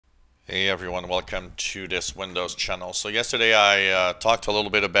Hey everyone, welcome to this Windows channel. So yesterday I talked a little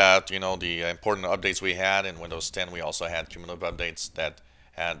bit about, the important updates we had in Windows 10. We also had cumulative updates that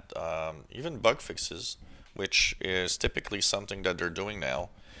had even bug fixes, which is typically something that they're doing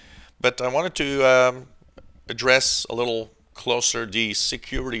now. But I wanted to address a little closer the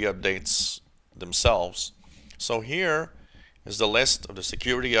security updates themselves. So here is the list of the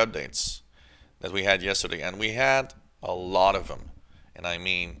security updates that we had yesterday, and we had a lot of them. And I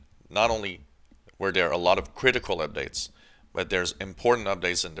mean, not only were there a lot of critical updates, but there's important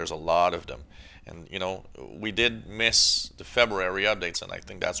updates and there's a lot of them. And we did miss the February updates, and I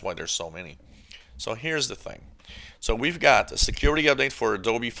think that's why there's so many. So here's the thing. So we've got a security update for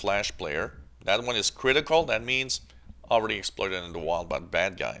Adobe Flash Player. That one is critical. That means already exploited in the wild by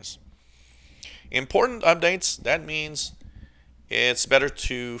bad guys. Important updates, that means it's better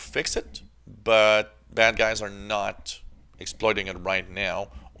to fix it, but bad guys are not exploiting it right now,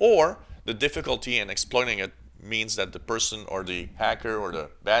 or the difficulty in exploiting it means that the person or the hacker or the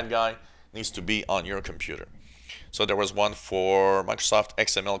bad guy needs to be on your computer. So there was one for Microsoft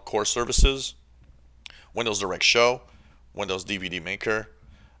XML Core Services, Windows Direct Show, Windows DVD Maker,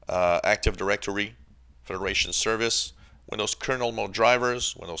 Active Directory, Federation Service, Windows Kernel Mode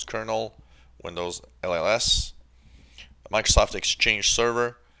Drivers, Windows Kernel, Windows LLS, Microsoft Exchange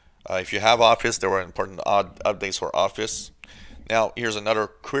Server. If you have Office, there were important updates for Office. Now, here's another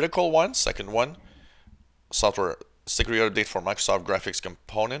critical one, second one, software security update for Microsoft Graphics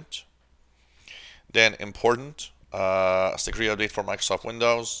Component. Then important, security update for Microsoft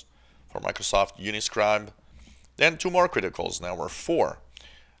Windows, for Microsoft Uniscribe. Then two more criticals, now we're four.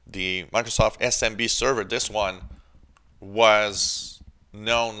 The Microsoft SMB server, this one was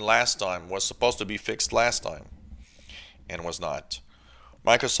known last time, was supposed to be fixed last time, and was not.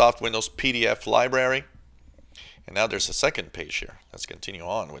 Microsoft Windows PDF library. And now there's a second page here. Let's continue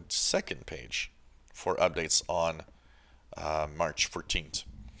on with second page for updates on March 14th.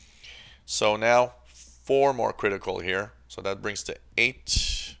 So now four more critical here. So that brings to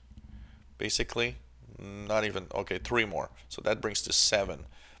 8, basically. Not even, okay, 3 more. So that brings to 7.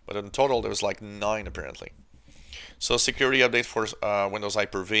 But in total, there was like 9 apparently. So security update for Windows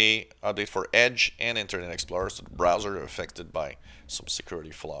Hyper-V, update for Edge and Internet Explorer. So the browser are affected by some security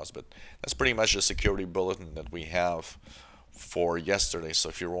flaws. But that's pretty much the security bulletin that we have for yesterday. So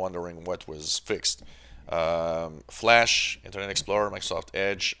if you're wondering what was fixed, Flash, Internet Explorer, Microsoft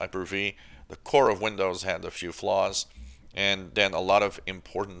Edge, Hyper-V, the core of Windows had a few flaws. And then a lot of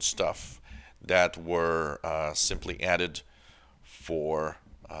important stuff that were simply added for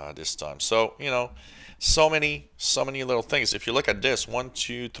this time. So, so many little things. If you look at this, 1,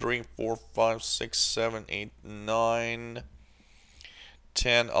 2, 3, 4, 5, 6, 7, 8, 9,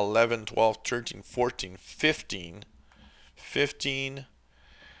 10, 11, 12, 13, 14, 15,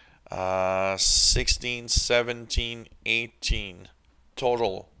 16, 17, 18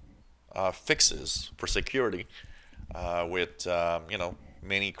 total fixes for security with,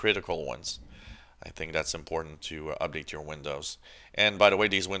 many critical ones. I think that's important to update your Windows. And by the way,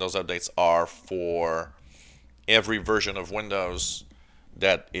 these Windows updates are for every version of Windows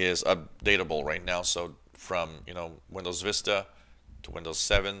that is updatable right now. So from Windows Vista to Windows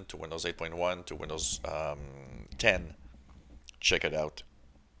 7 to Windows 8.1 to Windows 10. Check it out.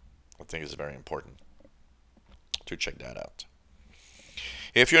 I think it's very important to check that out.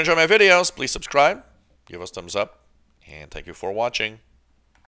 If you enjoy my videos, please subscribe, give us thumbs up, and thank you for watching.